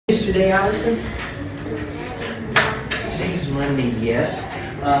today, Allison? Today's Monday, yes.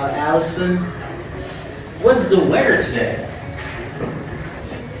 Allison, what's the weather today?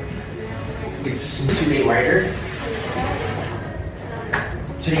 It's today, Ryder.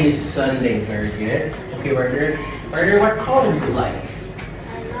 Today is Sunday, very good. Okay, Ryder. Ryder, what color do you like?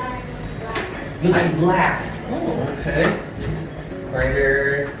 You like black. Oh, okay.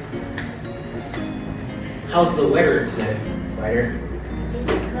 Ryder, how's the weather today, Ryder?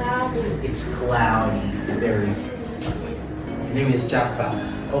 It's cloudy. Very. Your name is Jakpa.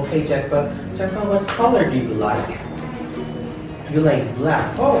 Okay, Jakpa. Jakpa, what color do you like? You like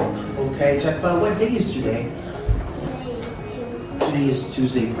black. Oh, okay, Jakpa. What day is today? Today is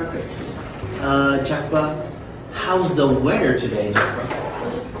Tuesday. Perfect. Jakpa, how's the weather today,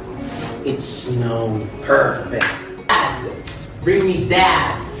 Jakpa? It's snow. Perfect. Dad, bring me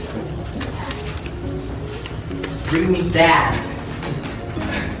Dad. Bring me Dad.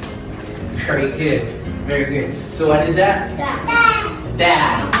 Very good. Very good. So what is that?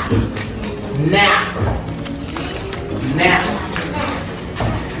 Dad. Nap. Nap.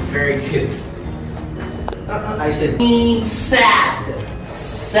 Very good. I said sad.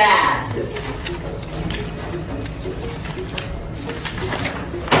 Sad.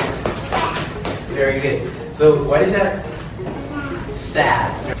 Very good. So what is that?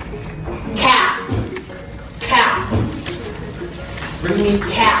 Sad. Cap. Cap. Bring me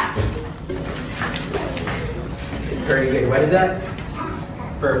cap. Very good. What is that?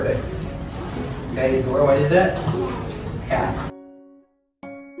 Perfect. Okay, Dora, what is that? Cap.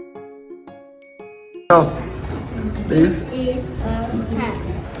 Go. Please. Is a hat.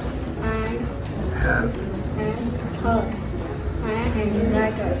 I Have. am tall. I am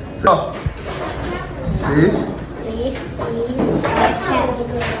lighter. Go. Please. This is a hat.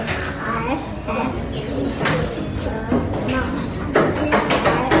 I have a mouth.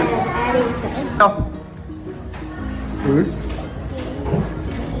 Go. Please.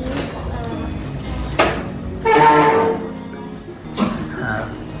 Have.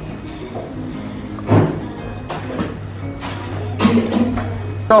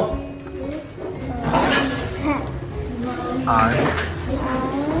 Go. I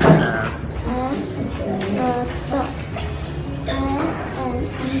have.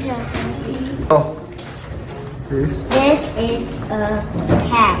 Go. Please. This is a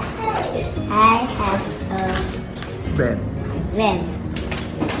cat. I have a Ben. van.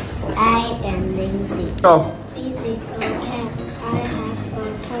 I am Lindsay. Go. This is a cat. I have a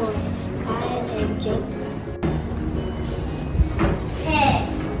toy. I am Jake.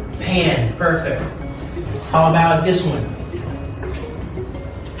 Pan. Perfect. How about this one?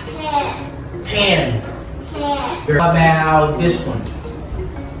 Tan. How about this one?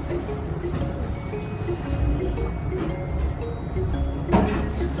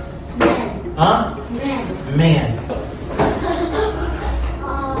 Huh? Man.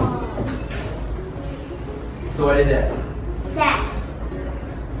 So what is that?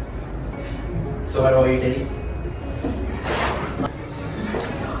 So what about you, Daddy?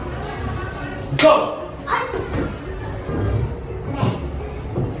 Go!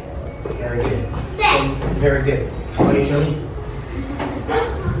 Very good. Very good. How about you, Shirley?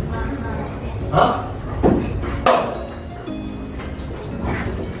 Huh?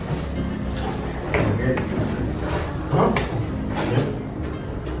 Very good. Huh?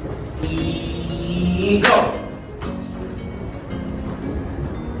 Go!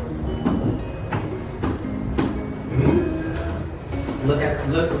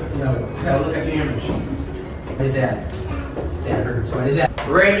 Look at your image. What is that? That hurts. What is that?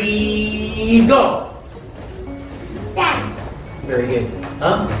 Ready, go! Very good.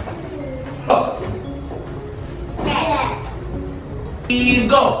 Huh? Go! Ready,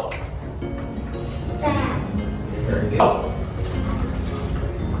 go! Very good. Go!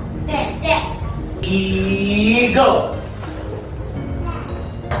 Ready, go!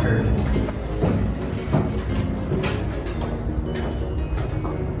 Very good.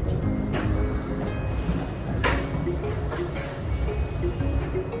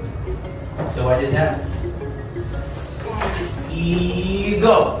 So what is that?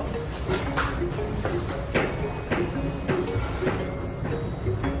 Ego.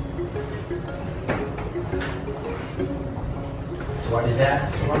 So what is that?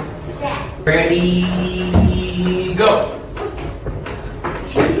 Ready, go.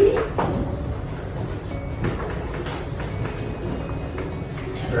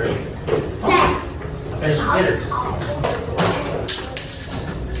 Very good. Finish the hitters.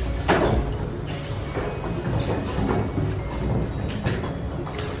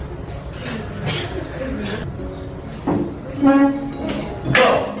 Go.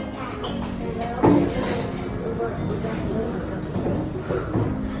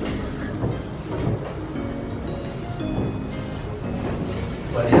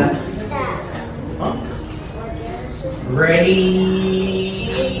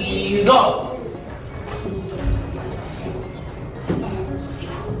 Ready, go.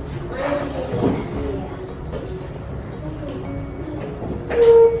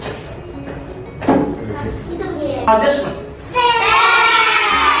 This one.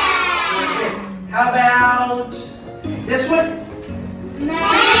 How about this one?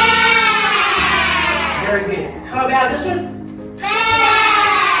 Very good. How about this one?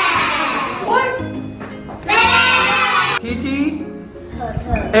 What? T-T-A-N-N-T-N.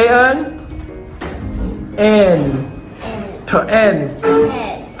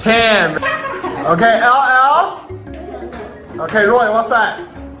 Tan. Okay, L-L. Okay, Roy, what's that?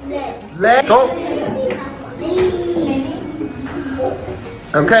 Leg. Go.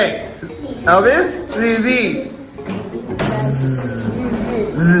 Okay. Elvis. Z-Z.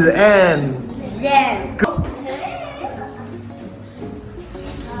 Z-N. Go.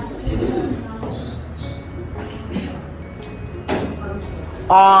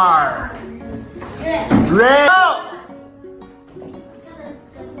 R. Red.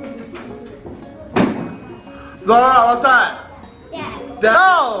 Zora, what's that?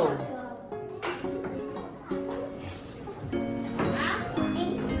 Go.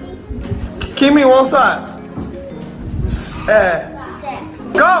 Kimmy, what's that?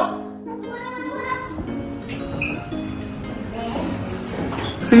 Go.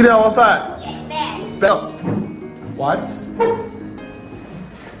 Celia, what's that? Bell. What?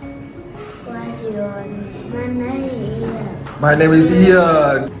 My name is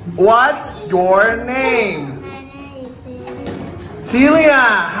Ian. What's your name? My name is Celia. Celia,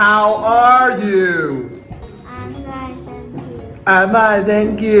 how are you? I'm fine, thank you. I'm fine,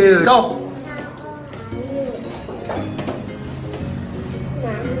 thank you. Go. How old are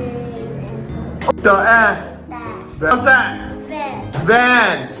you? The Dad. What's that?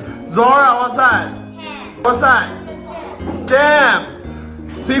 Van. Zora, what's that? What's that? Damn.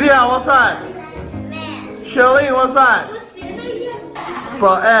 Celia, what's that? Shelly, what's that?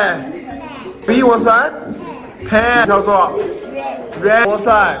 B, what's that? Pen. 叫做 Red. What's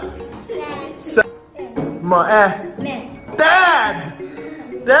that? Dad.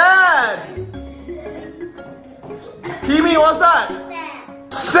 Dad. Kimi, what's that?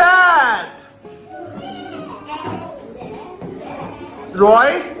 Sad.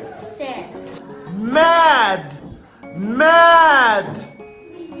 Roy? Mad. Mad.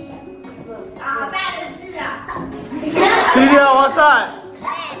 Celia, what's that?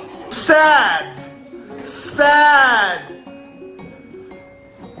 Sad. Sad.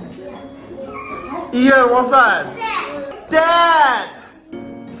 Ian, what's that? Dad.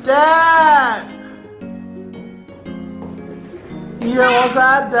 Dad. Ian, what's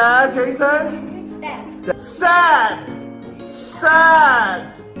that? Dad, Jason? Sad.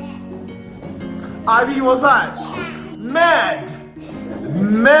 Sad. Ivy, what's that? Mad.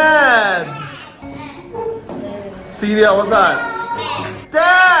 Mad. Celia, what's that?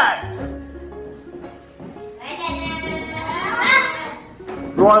 Dad.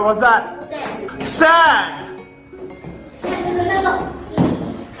 Roy, what's that? Sad.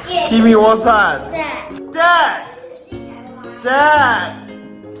 Kimi, what's that? Dad. Dad.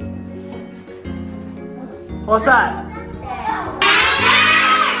 What's that?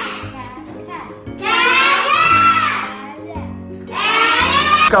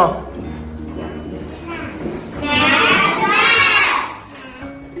 Go.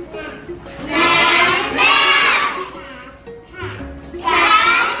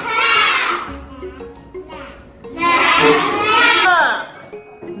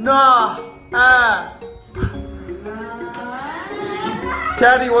 No.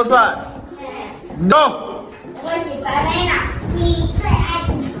 Caddy, what's that? No.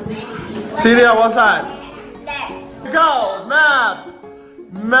 Celia, what's that? Go. Map.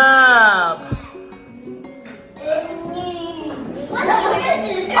 Map.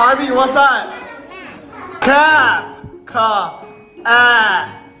 Ivy, what's that? Cap. App.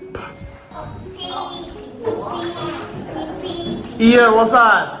 Ian, what's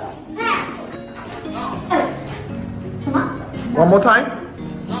that? One more time.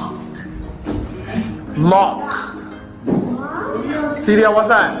 Lock. Celia, what's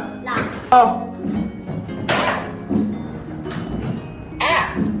that? Oh.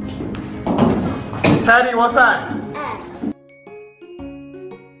 Teddy, what's that?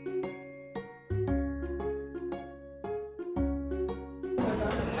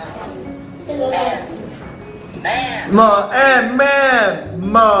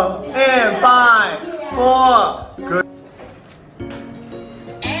 Man, 5, 4. Good.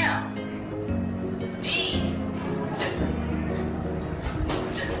 Damn.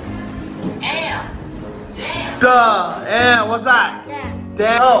 The. And what's that?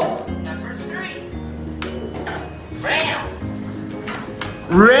 Damn. Oh. Number 3.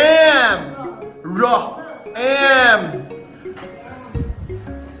 Ram. Ram. Am.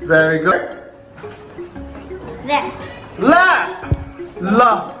 Very good. Lap.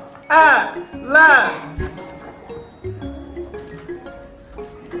 Lap.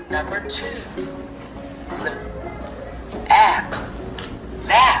 Number 2. App.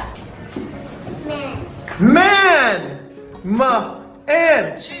 Lap. Man.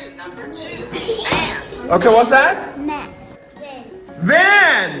 And. 2. Number 2. Man. Okay, what's that?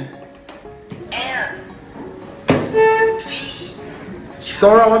 Van. And.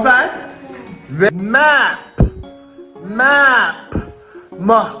 Dora, what's that? Map.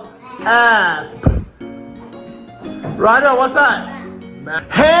 App. Ryder, what's that?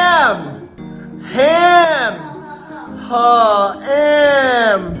 Ham. Ham.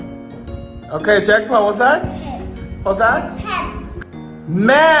 Okay, Jackpot, what's that? What's that?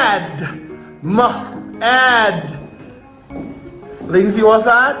 Mad. Ad. Lindsay, what's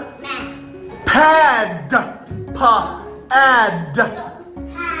that? Pad. Ad.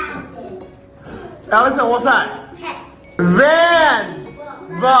 Allison, what's that? Van.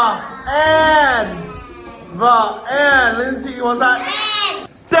 Lindsay, what's that?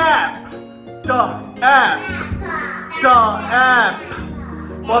 Dap. App.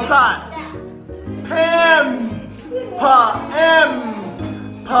 What's that? Pam.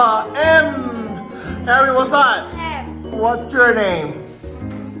 Harry, what's that? What's your name?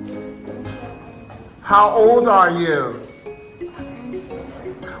 How old are you?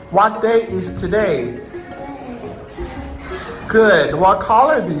 What day is today? Good. What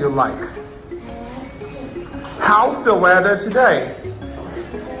color do you like? How's the weather today?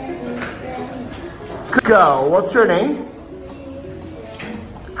 Go. What's your name?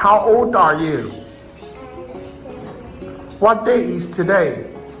 How old are you? What day is today?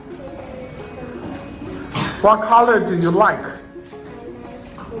 What color do you like?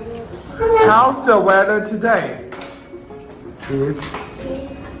 How's the weather today? It's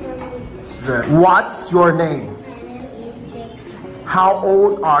good. What's your name? How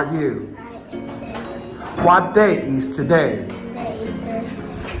old are you? What day is today?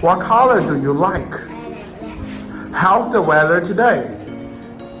 What color do you like? How's the weather today?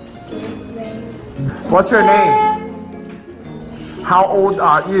 What's your name? How old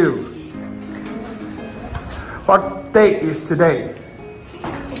are you? What day is today?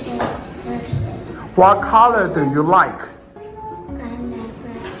 What color do you like?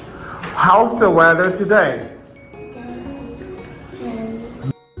 How's the weather today?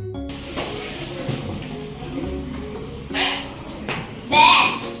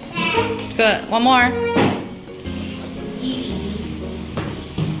 Good. One more.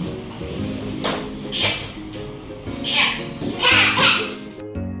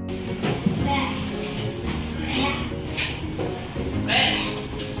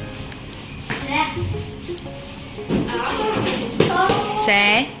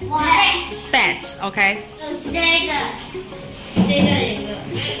 Say bats. Okay. 这个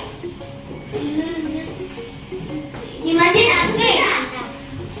你们去哪对看的？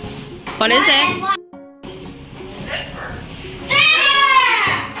 What is it?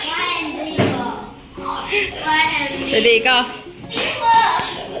 Ready, go.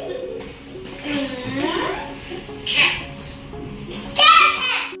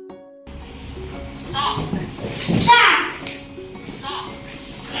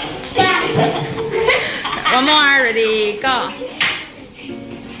 One more. Ready, go.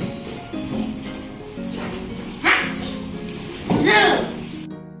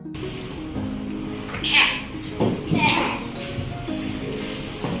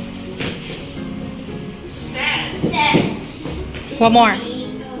 One more.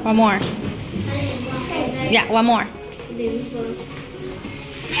 One more. Yeah, one more.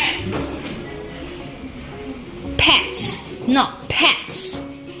 Pets. No, pets.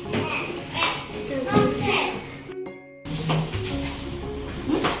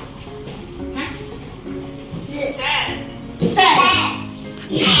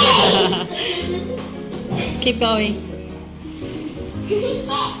 Keep going.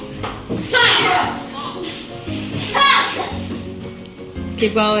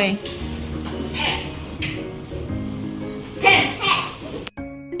 Keep going.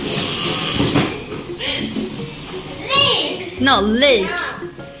 No, lids.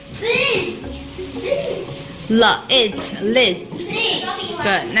 Lids.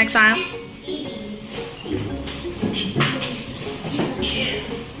 Good. Next one.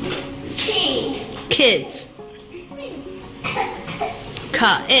 Kids.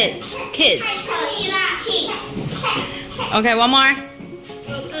 Kids. Okay, one more.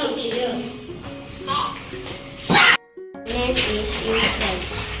 Man is inside.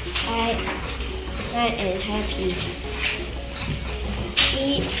 I am happy.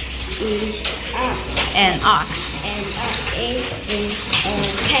 He is up. An ox. And it is a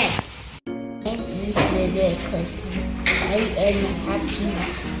cat. Man is circus. I am happy.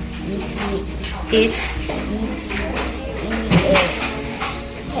 It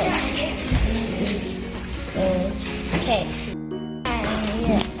cat. My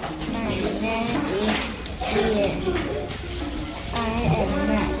name is Ian. I am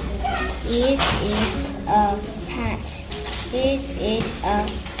mad. It is a cat. It is a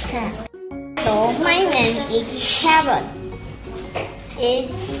cat. So my name is Kevin.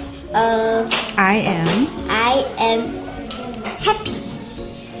 I am happy.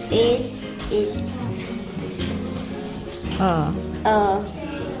 It is a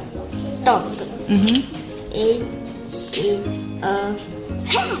dog. It is a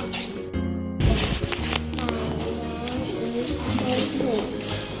cat.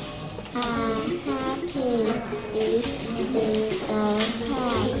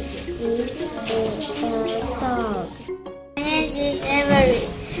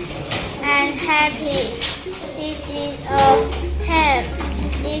 I'm happy. This is a ham.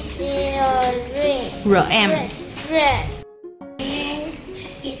 This is a red. Red.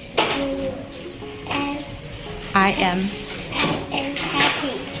 It's blue. And I am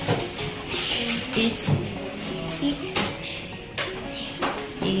happy. It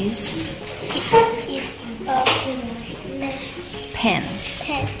is a pen.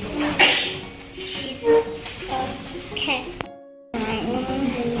 Cat. It's a cat. My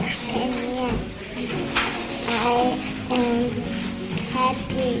name is Kenya. I am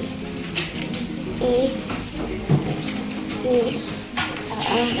happy. It is a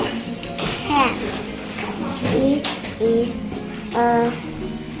cat. It is a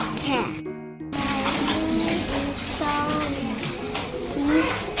cat. My name is Sonia.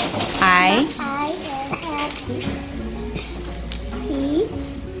 I am happy. He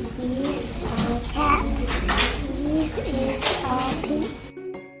is a cat. This is a pig.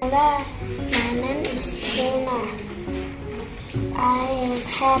 Hello, my name is Jenna. I am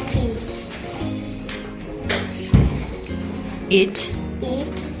happy. It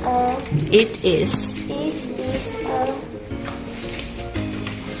is This is a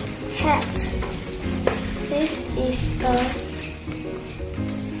cat. This is a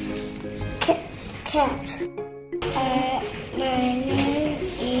cat. My name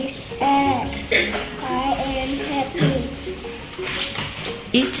is Alex. I am happy.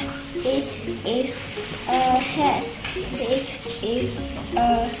 it is a hat. It is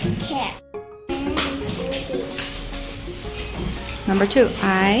a cat. Number 2.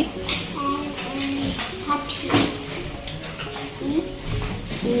 I am happy.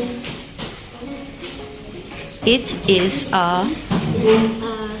 It is a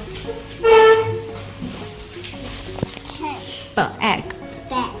egg.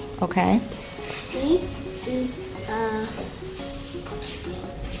 Bat. Okay. It is a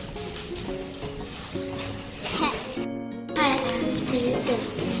cat. I am Jason.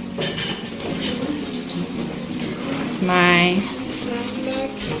 My name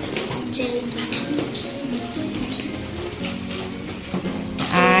is Jason.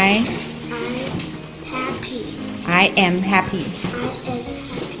 I am happy.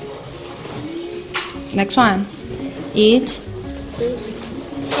 Next one. It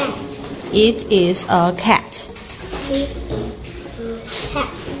is a cat.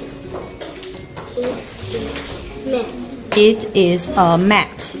 It is a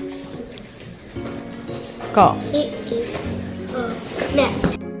mat. Go. It is a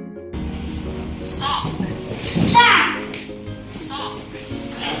mat.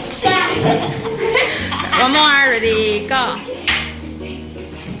 One more. Ready? Go.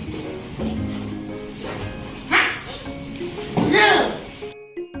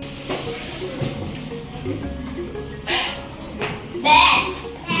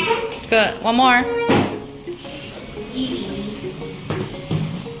 Good. One more.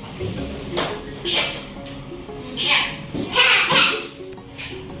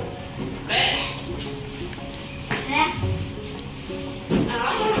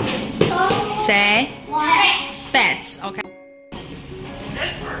 Say bats. Okay.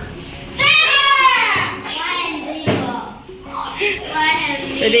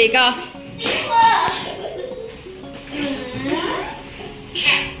 Ready? Go.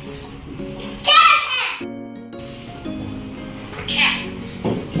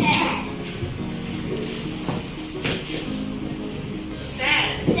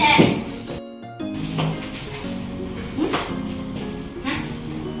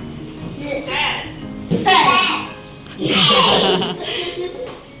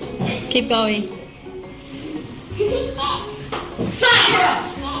 Keep going.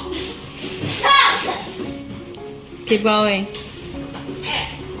 Keep going.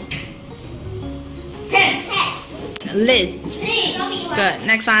 Lid. Good.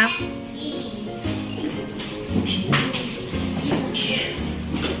 Next one.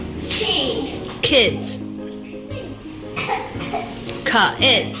 Kids.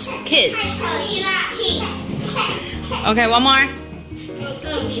 Kids. Okay, one more.